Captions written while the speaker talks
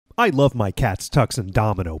I love my cats Tux and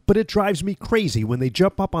Domino, but it drives me crazy when they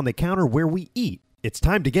jump up on the counter where we eat. It's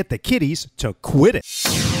time to get the kitties to quit it.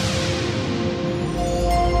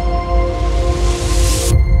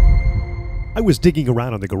 I was digging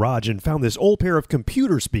around in the garage and found this old pair of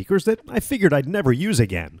computer speakers that I figured I'd never use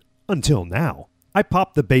again. Until now. I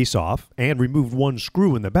popped the base off and removed one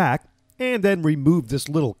screw in the back, and then removed this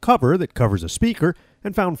little cover that covers a speaker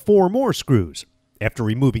and found 4 more screws. After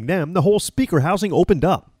removing them, the whole speaker housing opened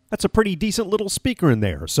up. That's a pretty decent little speaker in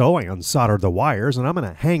there, so I unsoldered the wires and I'm going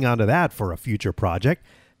to hang on to that for a future project.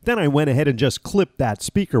 Then I went ahead and just clipped that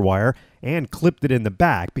speaker wire and clipped it in the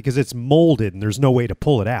back because it's molded and there's no way to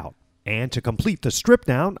pull it out. And to complete the strip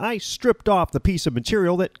down, I stripped off the piece of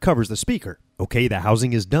material that covers the speaker. Okay, the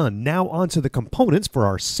housing is done. Now onto the components for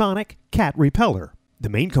our sonic cat repeller. The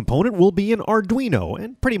main component will be an Arduino,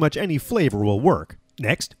 and pretty much any flavor will work.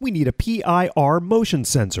 Next, we need a PIR motion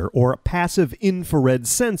sensor, or a passive infrared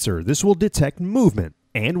sensor. This will detect movement.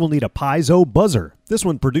 And we'll need a piezo buzzer. This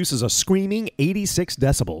one produces a screaming 86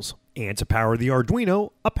 decibels. And to power the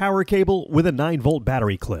Arduino, a power cable with a 9-volt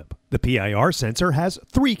battery clip. The PIR sensor has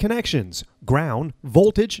 3 connections: ground,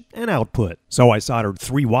 voltage, and output. So I soldered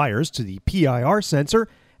 3 wires to the PIR sensor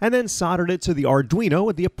and then soldered it to the Arduino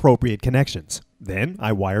with the appropriate connections. Then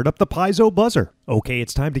I wired up the piezo buzzer. Okay,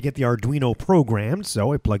 it's time to get the Arduino programmed,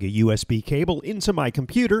 so I plug a USB cable into my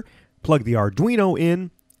computer, plug the Arduino in,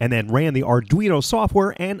 and then ran the Arduino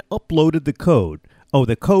software and uploaded the code. Oh,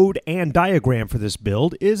 the code and diagram for this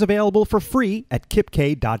build is available for free at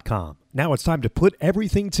kipkay.com. Now it's time to put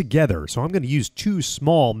everything together, so I'm going to use 2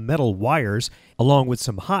 small metal wires along with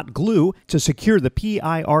some hot glue to secure the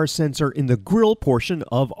PIR sensor in the grill portion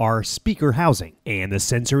of our speaker housing. And the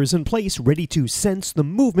sensor is in place, ready to sense the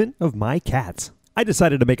movement of my cats. I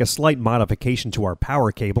decided to make a slight modification to our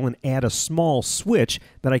power cable and add a small switch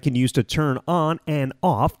that I can use to turn on and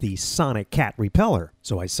off the sonic cat repeller.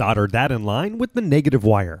 So I soldered that in line with the negative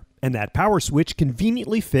wire, and that power switch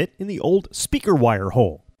conveniently fit in the old speaker wire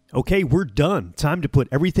hole. Okay, we're done. Time to put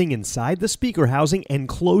everything inside the speaker housing and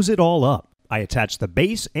close it all up. I attached the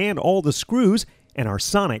base and all the screws, and our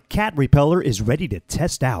sonic cat repeller is ready to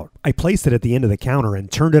test out. I placed it at the end of the counter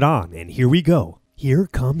and turned it on, and here we go. Here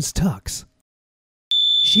comes Tux.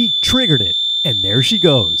 She triggered it, and there she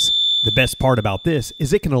goes. The best part about this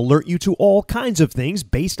is it can alert you to all kinds of things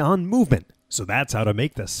based on movement. So that's how to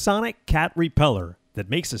make the sonic cat repeller that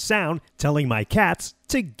makes a sound telling my cats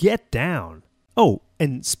to get down. Oh,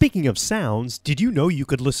 and speaking of sounds, did you know you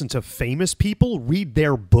could listen to famous people read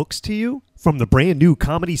their books to you? From the brand new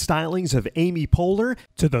comedy stylings of Amy Poehler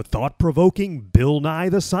to the thought-provoking Bill Nye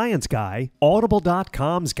the Science Guy,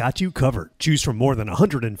 Audible.com's got you covered. Choose from more than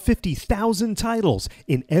 150,000 titles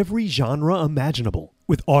in every genre imaginable.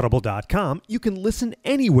 With Audible.com, you can listen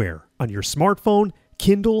anywhere on your smartphone,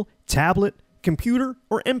 Kindle, tablet, computer,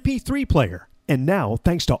 or MP3 player. And now,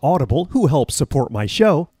 thanks to Audible, who helps support my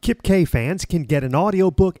show, kipkay fans can get an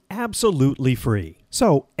audiobook absolutely free.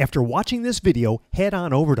 So, after watching this video, head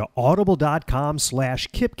on over to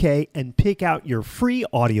audible.com/kipkay and pick out your free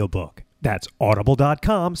audiobook. That's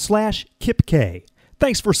audible.com/kipkay.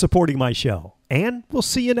 Thanks for supporting my show, and we'll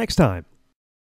see you next time.